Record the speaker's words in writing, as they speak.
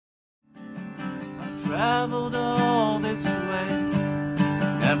traveled all this way,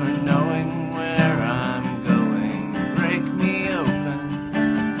 never knowing where I'm going. Break me open,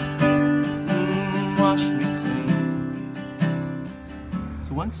 wash me clean.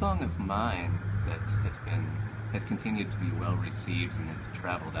 So one song of mine that has continued to be well received and has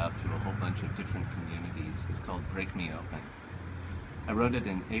traveled out to a whole bunch of different communities is called Break Me Open. I wrote it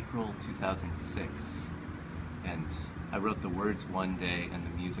in April 2006, and I wrote the words one day and the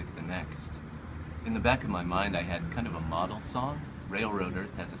music the next. In the back of my mind I had kind of a model song. Railroad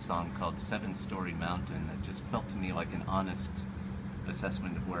Earth has a song called 7-Story Mountain that just felt to me like an honest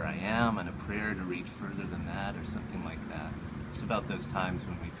assessment of where I am and a prayer to reach further than that, or something like that. It's about those times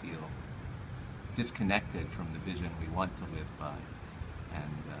when we feel disconnected from the vision we want to live by.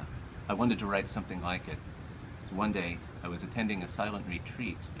 And I wanted to write something like it. So one day I was attending a silent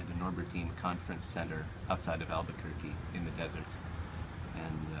retreat at the Norbertine Conference Center outside of Albuquerque in the desert.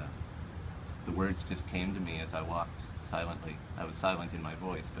 And the words just came to me as I walked silently. I was silent in my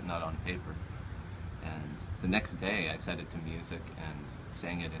voice, but not on paper. And the next day I set it to music and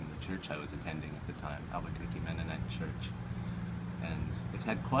sang it in the church I was attending at the time, Albuquerque Mennonite Church. And it's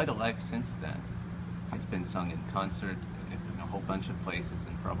had quite a life since then. It's been sung in concert in a whole bunch of places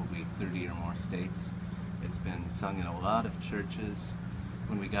in probably 30 or more states. It's been sung in a lot of churches.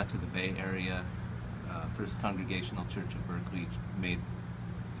 When we got to the Bay Area, First Congregational Church of Berkeley made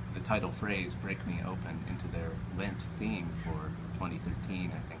the title phrase, Break Me Open, into their Lent theme for 2013,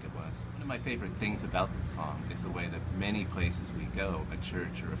 I think it was. One of my favorite things about the song is the way that many places we go, a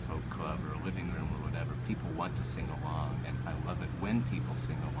church or a folk club or a living room or whatever, people want to sing along, and I love it when people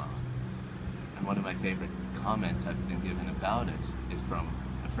sing along. And one of my favorite comments I've been given about it is from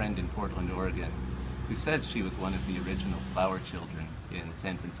a friend in Portland, Oregon, who says she was one of the original Flower Children in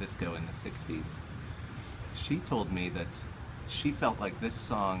San Francisco in the 60s. She told me that she felt like this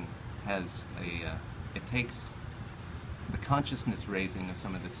song has it takes the consciousness raising of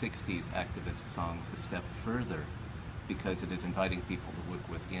some of the 60s activist songs a step further, because it is inviting people to look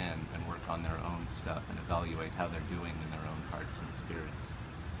within and work on their own stuff and evaluate how they're doing in their own hearts and spirits.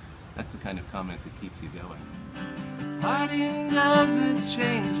 That's the kind of comment that keeps you going. Hiding doesn't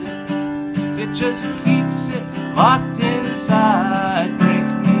change it, it just keeps it locked in.